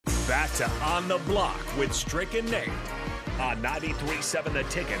back to On the Block with Strick and Nate on 93.7 The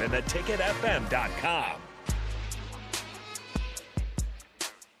Ticket and theticketfm.com.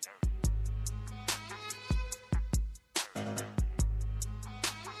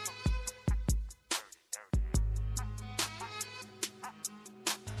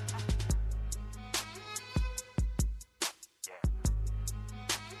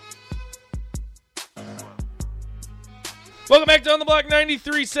 Welcome back to On the Block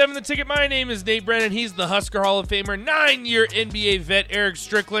 93.7 The Ticket. My name is Nate Brennan. He's the Husker Hall of Famer, 9-year NBA vet Eric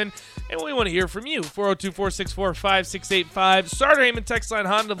Strickland. And we want to hear from you. 402-464-5685. Starter Heyman text line,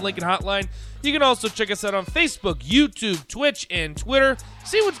 Honda of Lincoln hotline. You can also check us out on Facebook, YouTube, Twitch, and Twitter.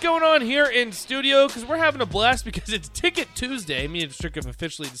 See what's going on here in studio because we're having a blast because it's Ticket Tuesday. Me and Strick have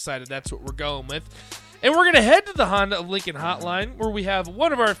officially decided that's what we're going with. And we're going to head to the Honda of Lincoln hotline where we have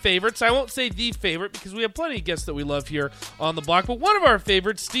one of our favorites. I won't say the favorite because we have plenty of guests that we love here on the block. But one of our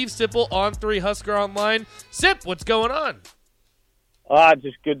favorites, Steve Sipple, On3 Husker Online. Sip, what's going on?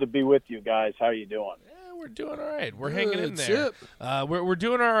 Just good to be with you guys. How are you doing? Yeah, we're doing all right. We're hanging in there. We're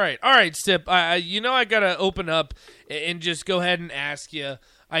doing all right. All right, Sip, I got to open up and just go ahead and ask you.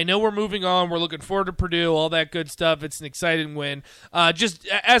 I know we're moving on. We're looking forward to Purdue, all that good stuff. It's an exciting win. Just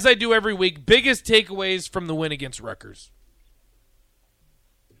as I do every week, biggest takeaways from the win against Rutgers.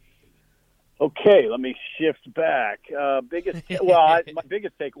 Okay, let me shift back. My biggest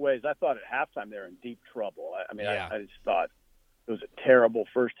takeaway is I thought at halftime they were in deep trouble. I just thought it was a terrible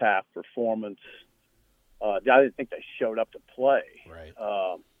first half performance. I didn't think they showed up to play. Right.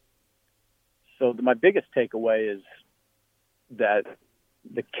 So my biggest takeaway is that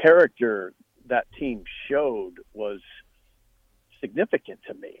the character that team showed was significant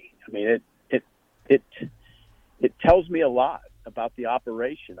to me. I mean, it tells me a lot about the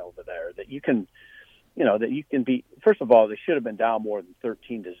operation over there that you can be. First of all, they should have been down more than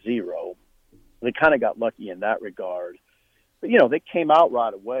 13-0. They kind of got lucky in that regard. But they came out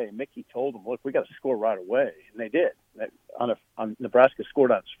right away. Mickey told them, "Look, we got to score right away," and they did. Nebraska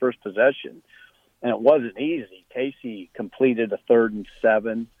scored on its first possession. And it wasn't easy. Casey completed a 3rd and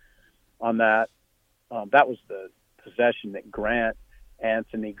 7 on that. That was the possession that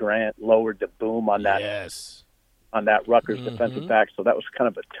Anthony Grant lowered the boom on that. Yes. On that Rutgers defensive back. So that was kind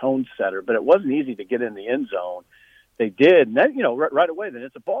of a tone setter. But it wasn't easy to get in the end zone. They did. And then, right away, then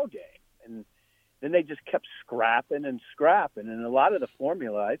it's a ball game. And then they just kept scrapping. And a lot of the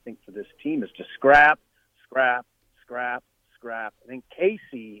formula, I think, for this team is to scrap. I think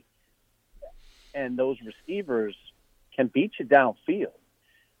Casey and those receivers can beat you downfield.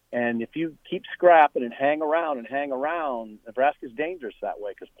 And if you keep scrapping and hang around, Nebraska's dangerous that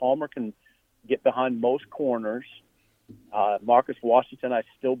way because Palmer can get behind most corners. Marcus Washington, I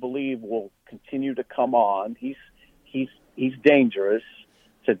still believe, will continue to come on. He's dangerous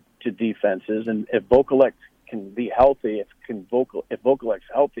to defenses. And if Vokalek can be healthy, if Vokalek's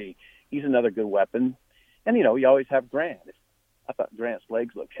healthy, he's another good weapon. And, you always have Grant. I thought Grant's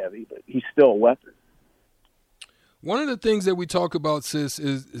legs looked heavy, but he's still a weapon. One of the things that we talk about,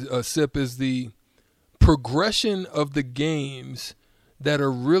 Sip, is the progression of the games that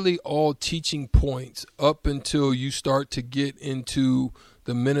are really all teaching points up until you start to get into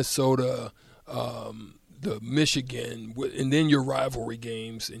the Minnesota, the Michigan, and then your rivalry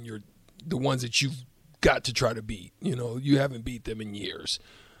games and the ones that you've got to try to beat. You haven't beat them in years.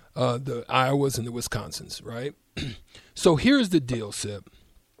 The Iowas and the Wisconsins, right? So here's the deal, Sip.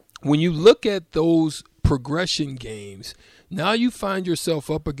 When you look at those progression games, now you find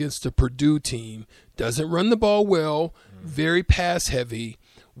yourself up against a Purdue team, doesn't run the ball well, very pass heavy.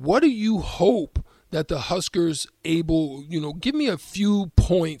 What do you hope that the Huskers able, give me a few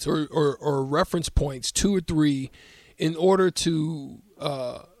points or reference points, 2 or 3, in order to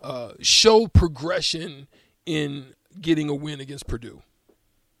show progression in getting a win against Purdue?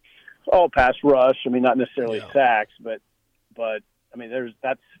 All pass rush. I mean, not necessarily sacks, but I mean, they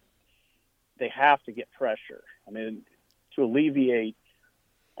have to get pressure. I mean, to alleviate.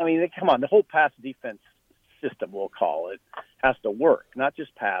 I mean, come on, the whole pass defense system, we'll call it, has to work. Not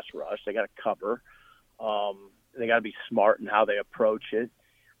just pass rush. They got to cover. They got to be smart in how they approach it.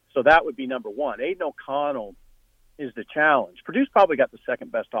 So that would be number one. Aiden O'Connell is the challenge. Purdue's probably got the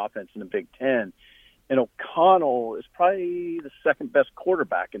second best offense in the Big Ten. And O'Connell is probably the second best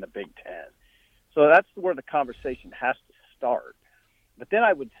quarterback in the Big Ten. So that's where the conversation has to start. But then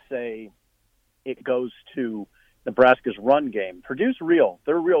I would say it goes to Nebraska's run game. Purdue's real.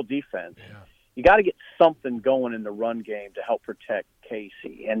 They're a real defense. Yeah. You got to get something going in the run game to help protect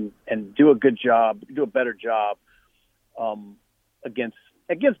Casey and do a better job against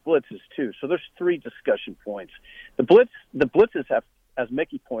blitzes too. So there's 3 discussion points. The blitzes as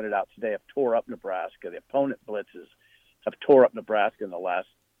Mickey pointed out today, have tore up Nebraska. The opponent blitzes have tore up Nebraska in the last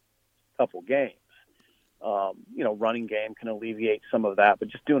couple games. Running game can alleviate some of that, but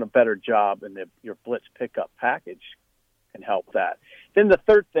just doing a better job in your blitz pickup package can help that. Then the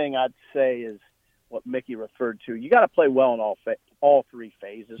third thing I'd say is what Mickey referred to. You got to play well in all three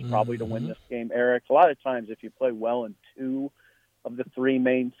phases probably to win this game, Eric. A lot of times if you play well in two of the three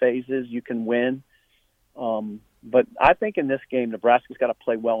main phases, you can win. But I think in this game, Nebraska's got to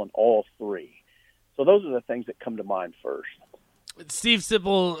play well in all three. So those are the things that come to mind first. Steve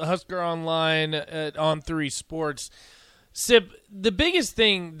Sipple, Husker Online at On3 Sports. Sip, the biggest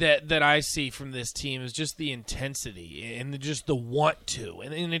thing that I see from this team is just the intensity and just the want to.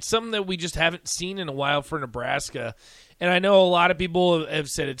 And it's something that we just haven't seen in a while for Nebraska. And I know a lot of people have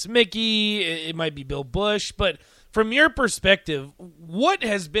said it's Mickey, it might be Bill Bush. But from your perspective, what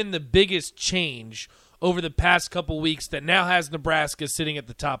has been the biggest change over the past couple weeks that now has Nebraska sitting at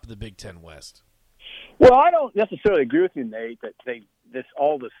the top of the Big Ten West? Well, I don't necessarily agree with you, Nate, that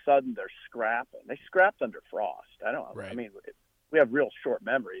all of a sudden they're scrapping. They scrapped under Frost. Right. I mean, we have real short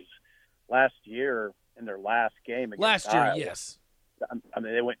memories. Last year in their last game against Iowa, yes. I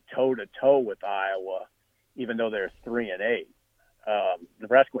mean, they went toe-to-toe with Iowa, even though they're 3-8.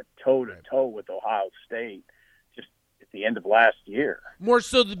 Nebraska went toe-to-toe with Ohio State just at the end of last year. More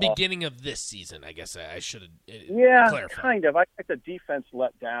so the beginning of this season, I guess I should have clarified. Kind of. I think the defense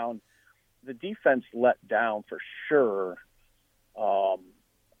let down. The defense let down for sure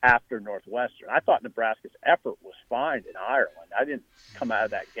after Northwestern. I thought Nebraska's effort was fine in Ireland. I didn't come out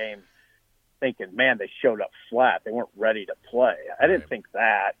of that game thinking, man, they showed up flat. They weren't ready to play. I didn't think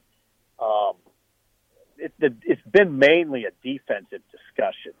that. It's been mainly a defensive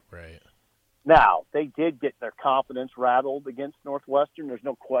discussion. Right. Now, they did get their confidence rattled against Northwestern. There's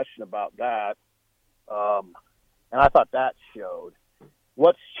no question about that. And I thought that showed.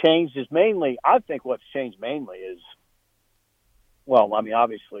 What's changed is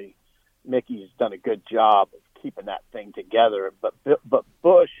obviously Mickey's done a good job of keeping that thing together, but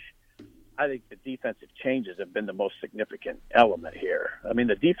Bush, I think the defensive changes have been the most significant element here. I mean,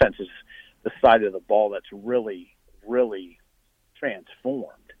 the defense is the side of the ball that's really, really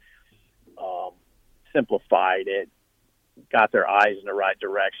transformed, simplified it, got their eyes in the right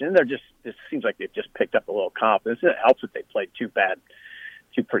direction, and it seems like they've just picked up a little confidence. It helps that they played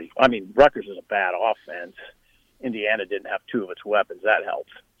Rutgers is a bad offense. Indiana didn't have two of its weapons. That helps.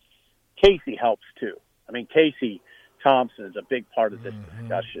 Casey helps too. I mean, Casey Thompson is a big part of this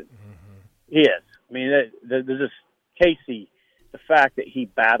discussion. He is. I mean, there's this Casey, the fact that he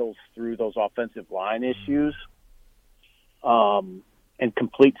battles through those offensive line issues and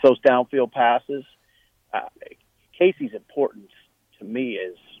completes those downfield passes. Casey's importance to me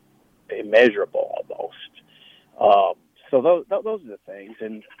is immeasurable almost. So those are the things,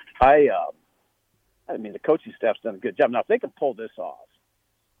 and the coaching staff's done a good job. Now, if they can pull this off,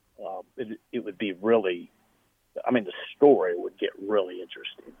 it would be really. The story would get really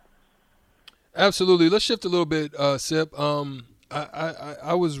interesting. Absolutely. Let's shift a little bit, Sip.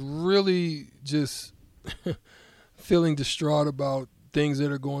 I was really just feeling distraught about things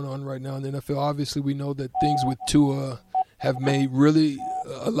that are going on right now in the NFL. Obviously, we know that things with Tua have made really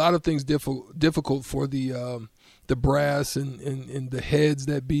a lot of things difficult for the brass and the heads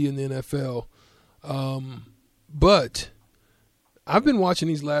that be in the NFL. But I've been watching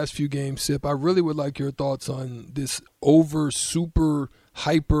these last few games, Sip. I really would like your thoughts on this super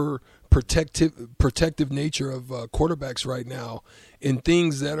hyper protective nature of quarterbacks right now and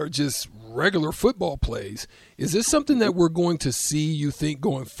things that are just regular football plays. Is this something that we're going to see, you think,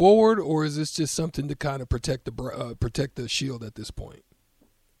 going forward, or is this just something to kind of protect the shield at this point?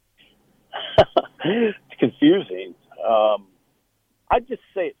 It's confusing. I'd just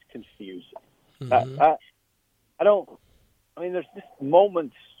say it's confusing. There's just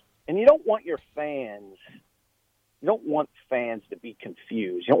moments, and you don't want fans to be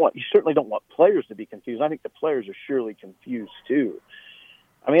confused. You certainly don't want players to be confused. I think the players are surely confused too.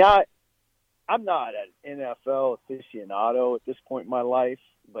 I mean, I'm not an NFL aficionado at this point in my life,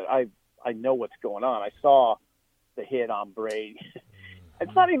 but I know what's going on. I saw the hit on Brady.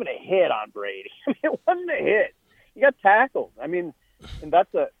 It's not even a hit on Brady. I mean, it wasn't a hit. He got tackled. I mean, and I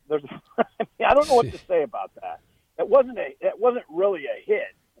don't know what to say about that. It wasn't really a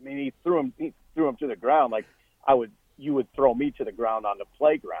hit. I mean, he threw him to the ground like you would throw me to the ground on the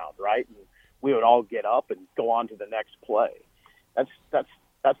playground, right? And we would all get up and go on to the next play. That's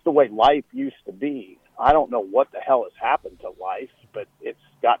the way life used to be. I don't know what the hell has happened to life, but it's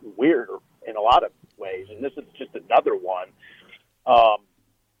gotten weirder in a lot of ways, and this is just another one.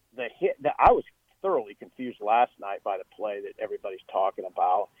 The hit that I was thoroughly confused last night by the play that everybody's talking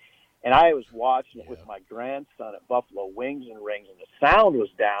about. And I was watching it with my grandson at Buffalo Wings and Rings, and the sound was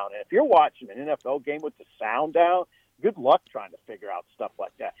down. And if you're watching an NFL game with the sound down, good luck trying to figure out stuff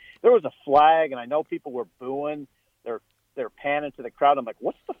like that. There was a flag, and I know people were booing. They're panning to the crowd. I'm like,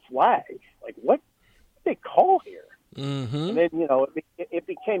 what's the flag? Like, what did they call here? Mm-hmm. And then, it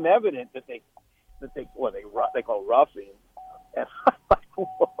became evident that they call roughing. And I'm like,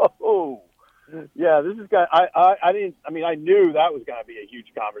 whoa. Yeah, this is I knew that was going to be a huge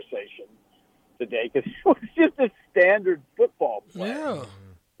conversation today because it was just a standard football play. Yeah.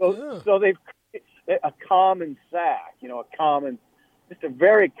 So they've a common sack, just a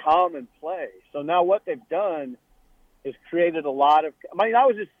very common play. So now what they've done is created a lot of. I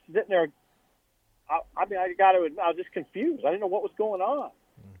was just sitting there. I was just confused. I didn't know what was going on.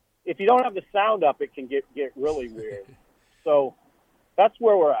 If you don't have the sound up, it can get really weird. So that's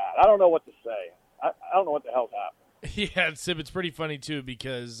where we're at. I don't know what to say. I don't know what the hell's happening. Yeah, Sip, it's pretty funny, too,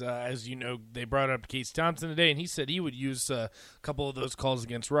 because, as you know, they brought up Case Thompson today, and he said he would use a couple of those calls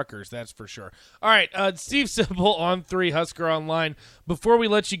against Rutgers, that's for sure. All right, Steve Sipple, On3, Husker Online. Before we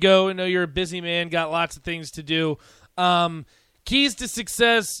let you go, I know you're a busy man, got lots of things to do. Keys to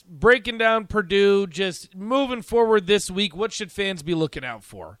success, breaking down Purdue, just moving forward this week, what should fans be looking out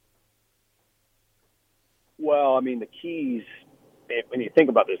for? Well, the keys, when you think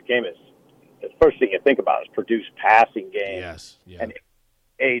about this game, is the first thing you think about is Purdue's passing game. Yes. Yeah. And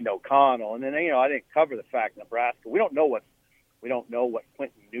Aiden O'Connell. And then, I didn't cover the fact Nebraska. We don't know what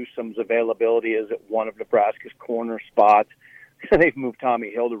Quentin Newsom's availability is at one of Nebraska's corner spots. They've moved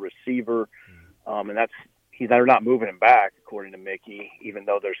Tommy Hill to receiver. And they're not moving him back, according to Mickey, even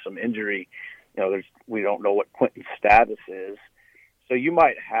though there's some injury. We don't know what Quentin's status is. So you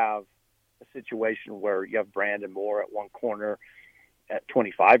might have a situation where you have Brandon Moore at one corner, at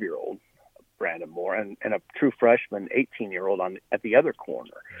 25-year-old Brandon Moore, and a true freshman 18-year-old at the other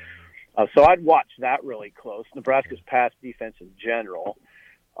corner. So I'd watch that really close. Nebraska's pass defense in general.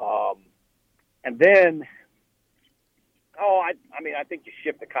 And then, I think you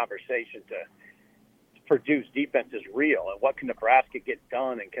shift the conversation to Purdue's defense is real, and what can Nebraska get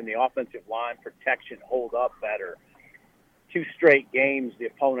done, and can the offensive line protection hold up better? 2 straight games, the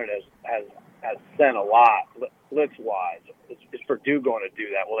opponent has sent a lot blitz-wise. Is Purdue going to do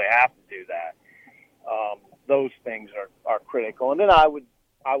that? Well, they have to do that. Those things are critical. And then I would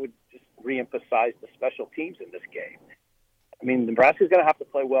just reemphasize the special teams in this game. Nebraska's going to have to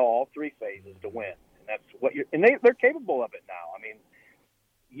play well all 3 phases to win, and that's what they're capable of it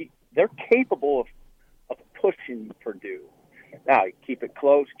now. They're capable of pushing Purdue. Now, keep it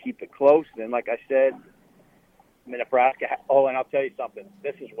close. Then, like I said, Nebraska. And I'll tell you something.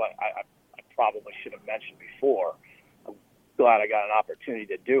 This is what I probably should have mentioned before. I'm glad I got an opportunity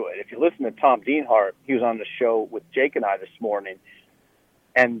to do it. If you listen to Tom Dienhart, he was on the show with Jake and I this morning,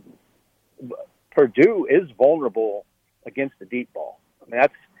 and Purdue is vulnerable against the deep ball.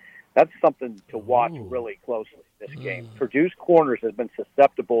 That's something to watch really closely this game. Purdue's corners have been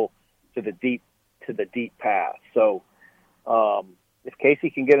susceptible to the deep pass. So if Casey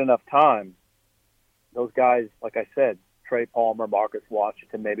can get enough time, those guys, like I said, Trey Palmer, Marcus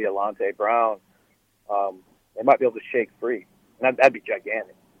Washington, maybe Alante Brown, they might be able to shake free. And that'd be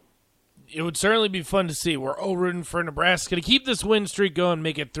gigantic. It would certainly be fun to see. We're all rooting for Nebraska to keep this win streak going,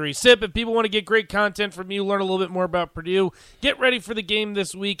 make it 3. Sip, if people want to get great content from you, learn a little bit more about Purdue, get ready for the game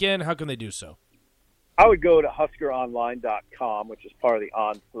this weekend, how can they do so? I would go to HuskerOnline.com, which is part of the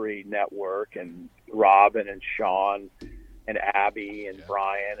On3 network, and Robin and Sean and Abby and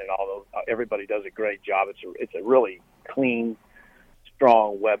Brian and all those. Everybody does a great job. It's a really clean,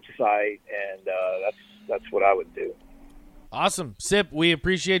 strong website, and that's what I would do. Awesome. Sip, we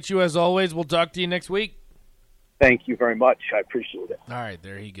appreciate you as always. We'll talk to you next week. Thank you very much. I appreciate it. All right,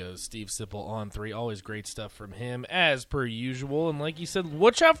 there he goes. Steve Sipple, On3. Always great stuff from him, as per usual. And like you said,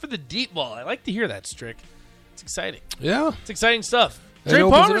 watch out for the deep ball. I like to hear that, Strick. It's exciting. Yeah. It's exciting stuff. Trey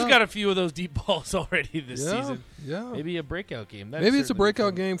Palmer's got a few of those deep balls already this season. Yeah. Maybe a breakout game. Maybe it's a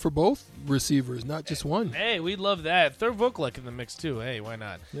breakout game for both receivers, not just one. Hey, we'd love that. Throw Vokalek in the mix, too. Hey, why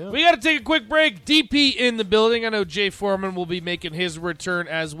not? Yeah. We got to take a quick break. DP in the building. I know Jay Foreman will be making his return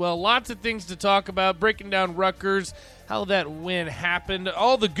as well. Lots of things to talk about. Breaking down Rutgers, how that win happened,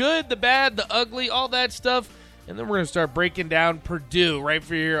 all the good, the bad, the ugly, all that stuff. And then we're going to start breaking down Purdue right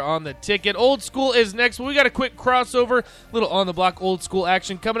for here on the ticket. Old School is next. We got a quick crossover, little on the block old school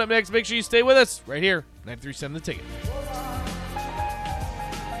action coming up next. Make sure you stay with us right here, 93.7 The Ticket.